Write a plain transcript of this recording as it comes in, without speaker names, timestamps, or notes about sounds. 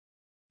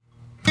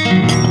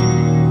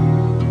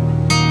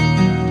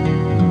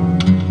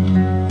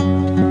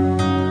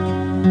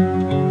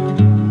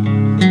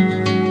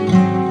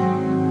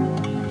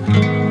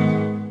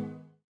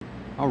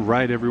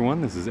Alright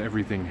everyone, this is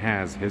Everything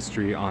Has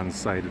History on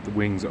site at the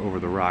Wings over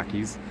the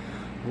Rockies.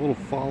 A little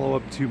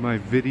follow-up to my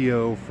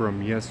video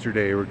from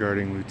yesterday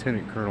regarding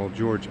Lieutenant Colonel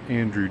George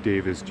Andrew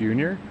Davis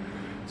Jr.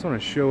 Just want to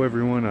show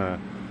everyone a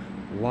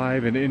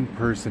live and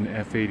in-person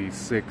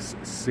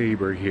F86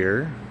 Sabre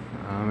here.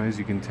 As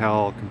you can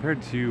tell, compared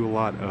to a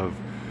lot of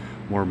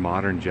more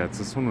modern jets,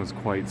 this one was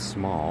quite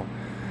small.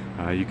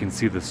 You can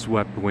see the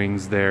swept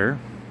wings there,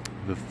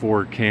 the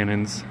 4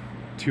 cannons,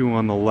 2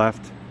 on the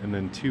left and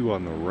then 2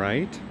 on the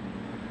right.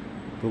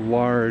 The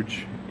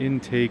large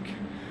intake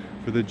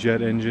for the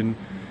jet engine,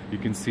 you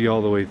can see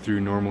all the way through.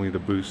 Normally the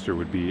booster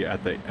would be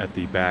at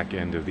the back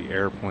end of the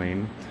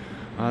airplane.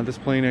 This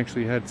plane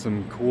actually had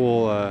some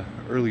cool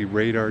early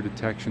radar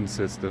detection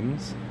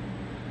systems.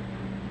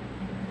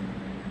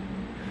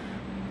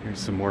 Here's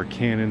some more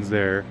cannons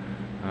there.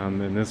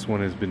 And this one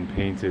has been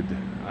painted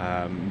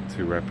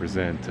to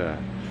represent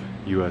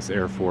U.S.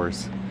 Air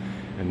Force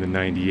and the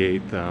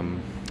 98th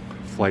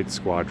Flight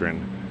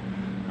Squadron.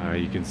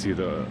 You can see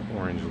the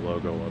orange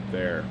logo up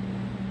there.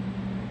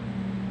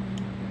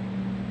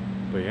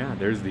 But yeah,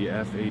 there's the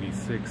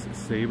F86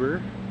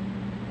 Sabre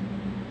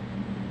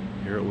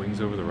here at Wings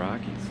over the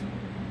Rockies.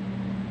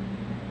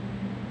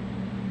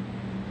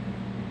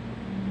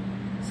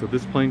 So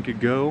this plane could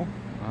go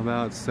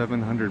about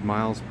 700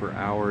 miles per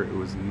hour. It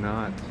was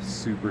not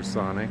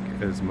supersonic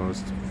as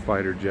most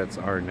fighter jets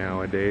are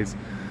nowadays.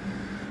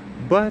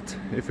 But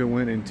if it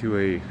went into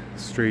a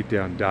straight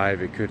down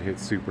dive, it could hit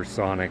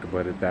supersonic,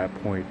 but at that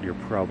point you're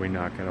probably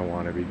not going to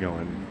want to be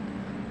going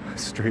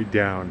straight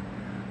down.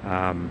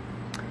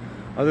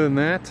 Other than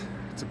that,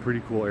 it's a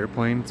pretty cool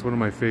airplane. It's one of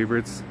my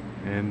favorites.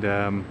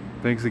 And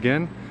thanks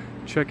again.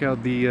 Check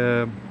out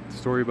the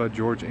story about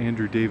George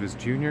Andrew Davis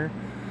Jr.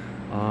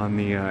 on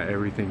the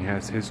Everything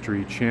Has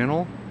History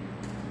channel.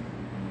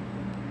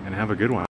 And have a good one.